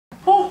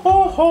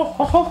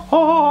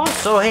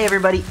So hey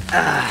everybody,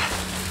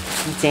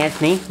 it's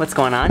Anthony. What's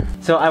going on?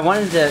 So I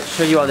wanted to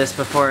show you all this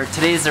before.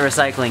 Today's the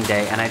recycling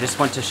day, and I just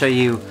want to show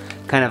you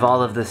kind of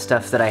all of the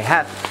stuff that I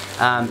have.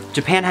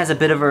 Japan has a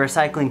bit of a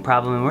recycling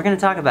problem, and we're gonna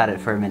talk about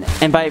it for a minute.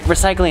 And by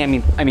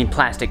recycling, I mean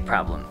plastic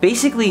problem.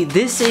 Basically,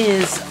 this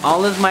is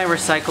all of my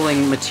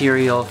recycling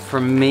material for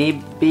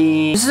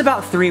maybe, this is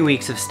about 3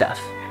 weeks of stuff,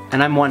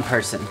 and I'm one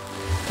person.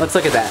 Let's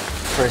look at that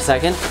for a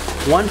second.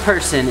 One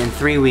person in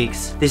 3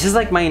 weeks. This is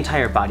like my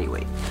entire body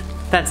weight.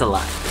 That's a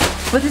lot.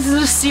 But this is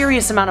a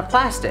serious amount of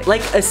plastic.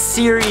 Like a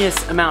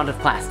serious amount of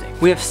plastic.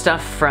 We have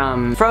stuff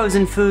from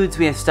frozen foods,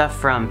 we have stuff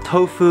from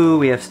tofu,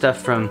 we have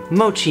stuff from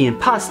mochi and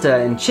pasta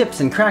and chips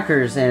and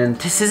crackers, and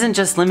this isn't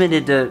just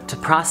limited to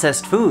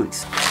processed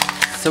foods.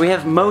 So we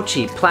have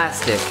mochi,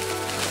 plastic,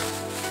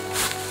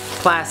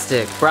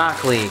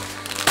 broccoli,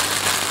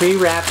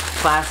 pre-wrapped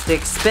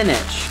plastic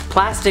spinach,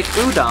 plastic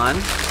udon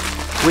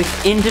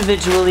with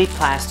individually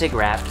plastic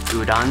wrapped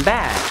udon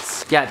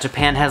bags. Yeah,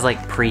 Japan has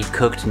like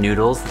pre-cooked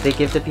noodles that they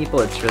give to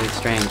people. It's really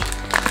strange.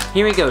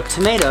 Here we go,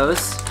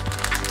 tomatoes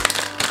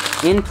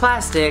in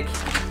plastic,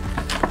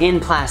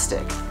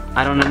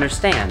 I don't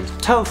understand.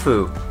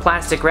 Tofu,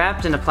 plastic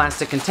wrapped in a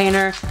plastic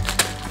container.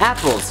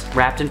 Apples,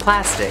 wrapped in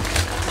plastic.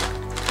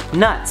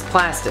 Nuts,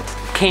 plastic.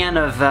 Can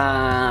of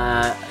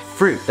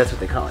fruit, that's what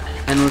they call it.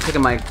 And let's look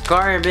at my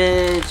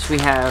garbage. We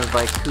have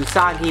like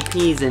kusagi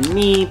peas and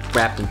meat,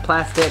 wrapped in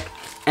plastic.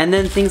 And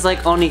then things like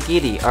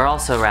onigiri are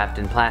also wrapped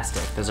in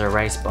plastic. Those are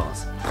rice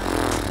balls.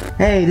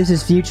 Hey, this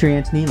is future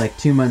Antony, like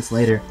 2 months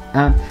later.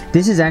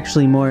 This is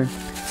actually more,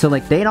 so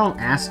like they don't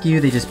ask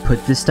you, they just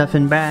put this stuff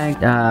in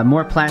bag.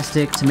 More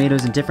plastic,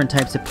 tomatoes in different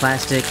types of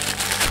plastic,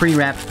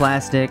 pre-wrapped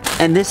plastic.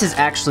 And this is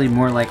actually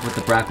more like what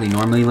the broccoli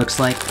normally looks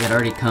like. It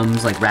already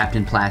comes like wrapped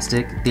in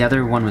plastic. The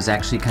other one was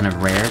actually kind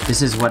of rare.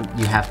 This is what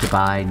you have to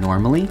buy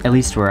normally, at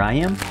least where I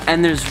am.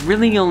 And there's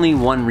really only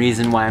one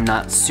reason why I'm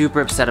not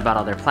super upset about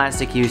all their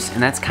plastic use,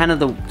 and that's kind of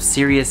the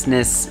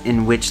seriousness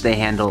in which they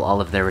handle all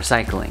of their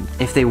recycling.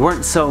 If they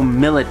weren't so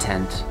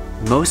militant,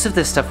 most of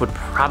this stuff would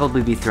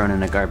probably be thrown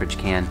in a garbage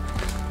can,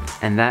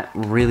 and that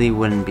really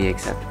wouldn't be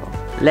acceptable.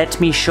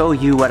 Let me show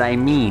you what I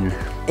mean.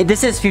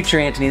 This is future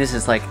Antony. This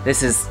is like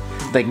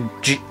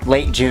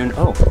late June.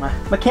 Oh,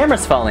 my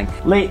camera's falling.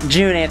 Late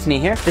June Antony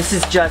here. This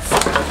is just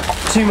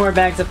 2 more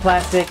bags of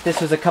plastic. This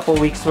was a couple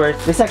weeks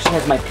worth. This actually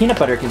has my peanut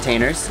butter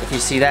containers. If you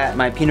see that,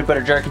 my peanut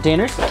butter jar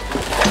containers.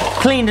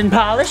 Cleaned and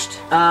polished.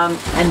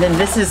 And then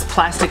this is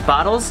plastic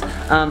bottles.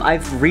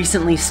 I've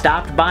recently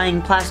stopped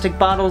buying plastic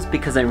bottles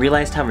because I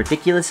realized how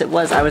ridiculous it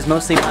was. I was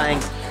mostly buying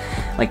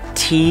like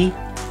tea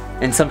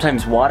and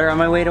sometimes water on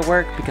my way to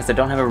work because I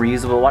don't have a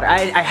reusable water.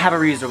 I have a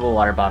reusable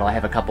water bottle, I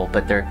have a couple,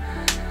 but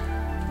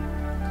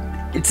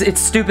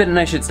it's stupid and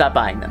I should stop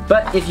buying them.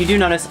 But if you do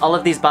notice, all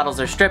of these bottles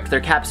are stripped,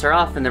 their caps are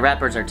off and the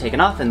wrappers are taken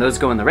off, and those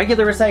go in the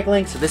regular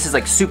recycling. So this is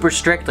like super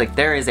strict, like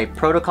there is a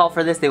protocol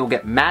for this. They will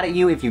get mad at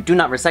you if you do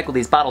not recycle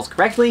these bottles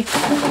correctly.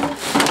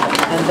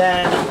 And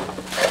then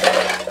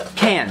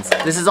cans.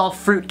 This is all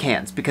fruit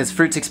cans because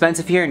fruit's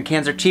expensive here and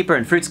cans are cheaper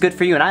and fruit's good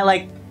for you, and I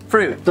like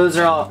fruit. Those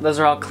are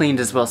all cleaned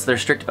as well, so they're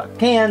strict about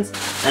cans.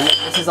 And then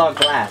this is all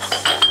glass.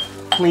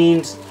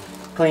 Clean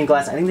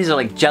glass. I think these are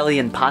like jelly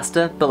and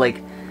pasta, but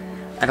like,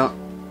 I don't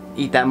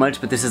eat that much,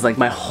 but this is like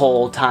my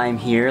whole time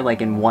here,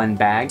 like in one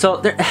bag.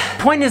 So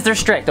point is they're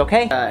strict,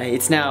 okay?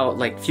 It's now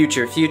like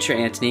future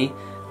Antony.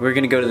 We're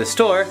gonna go to the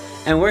store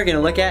and we're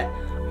gonna look at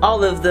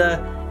all of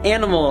the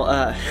animal,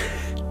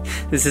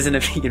 this isn't a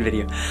vegan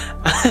video.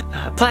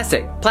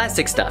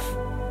 Plastic stuff.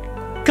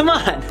 Come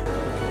on!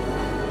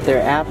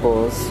 Their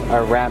apples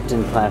are wrapped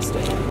in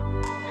plastic.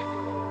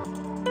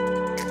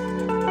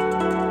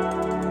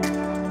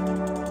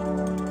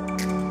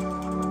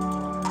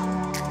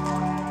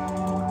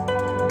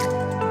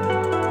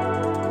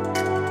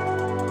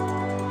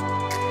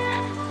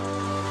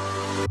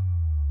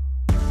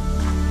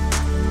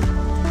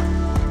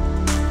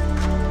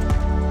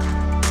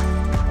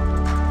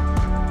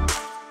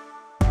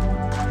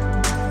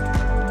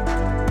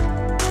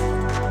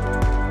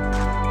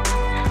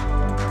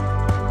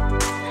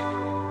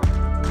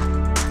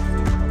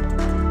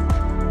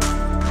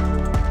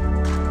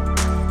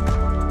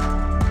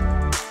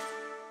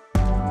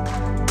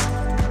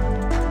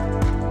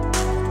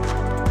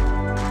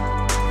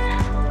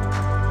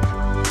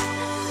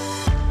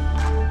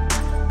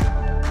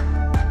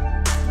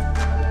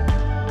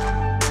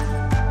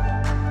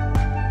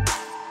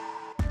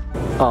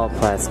 All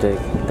plastic.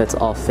 That's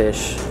all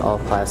fish, all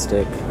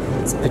plastic.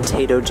 It's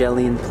potato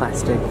jelly in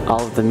plastic.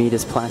 All of the meat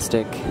is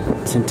plastic.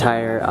 This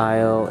entire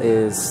aisle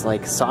is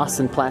like sauce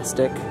in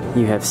plastic.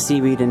 You have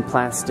seaweed in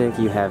plastic.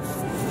 You have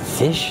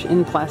fish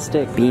in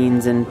plastic.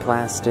 Beans in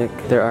plastic.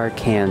 There are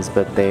cans,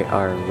 but they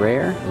are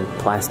rare. And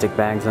plastic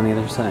bags on the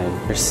other side.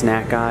 Their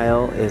snack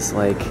aisle is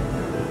like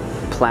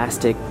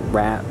plastic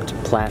wrapped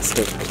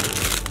plastic.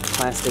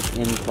 Plastic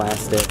in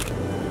plastic.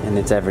 And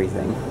it's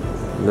everything.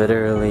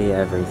 Literally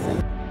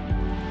everything.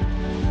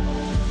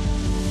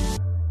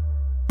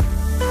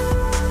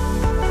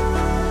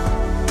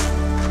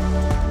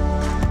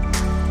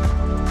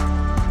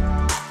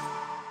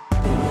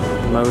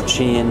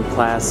 Mochi in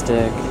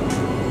plastic.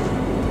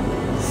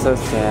 So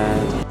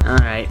sad.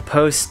 Alright,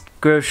 post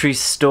grocery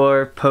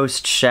store,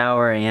 post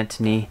shower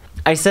Antony.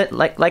 I said,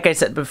 like I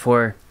said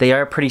before, they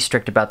are pretty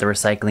strict about the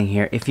recycling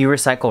here. If you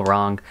recycle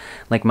wrong,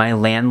 like my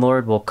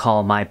landlord will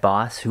call my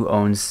boss who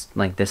owns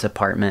like this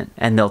apartment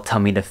and they'll tell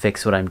me to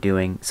fix what I'm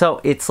doing. So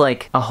it's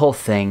like a whole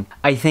thing.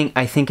 I think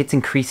it's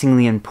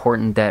increasingly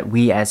important that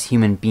we as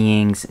human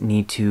beings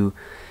need to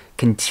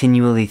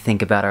continually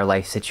think about our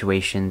life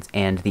situations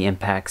and the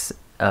impacts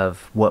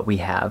of what we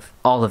have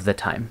all of the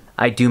time.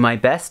 I do my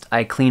best.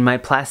 I clean my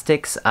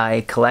plastics,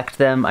 I collect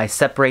them, I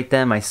separate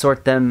them, I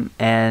sort them,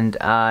 and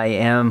I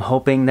am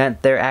hoping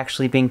that they're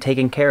actually being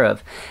taken care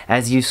of.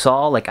 As you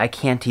saw, like I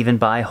can't even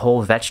buy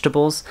whole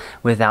vegetables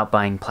without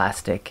buying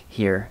plastic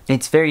here.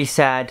 It's very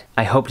sad.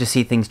 I hope to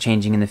see things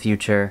changing in the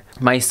future.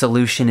 My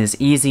solution is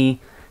easy.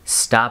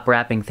 Stop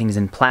wrapping things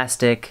in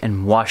plastic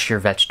and wash your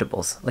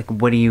vegetables. Like,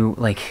 what do you,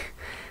 like,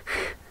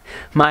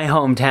 my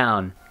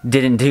hometown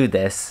didn't do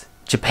this.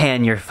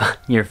 Japan, you're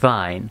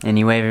fine.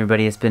 Anyway,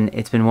 everybody, it's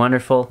been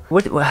wonderful.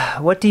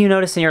 What do you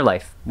notice in your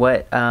life?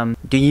 What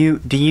do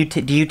you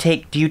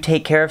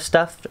take care of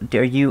stuff?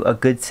 Are you a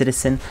good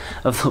citizen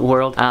of the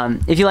world?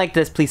 If you like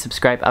this, please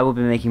subscribe. I will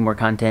be making more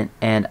content,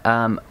 and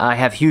I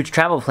have huge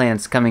travel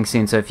plans coming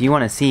soon. So if you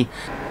want to see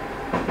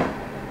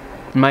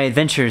my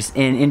adventures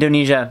in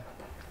Indonesia,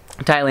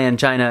 Thailand,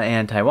 China,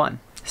 and Taiwan,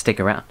 stick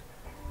around.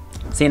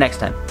 See you next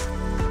time.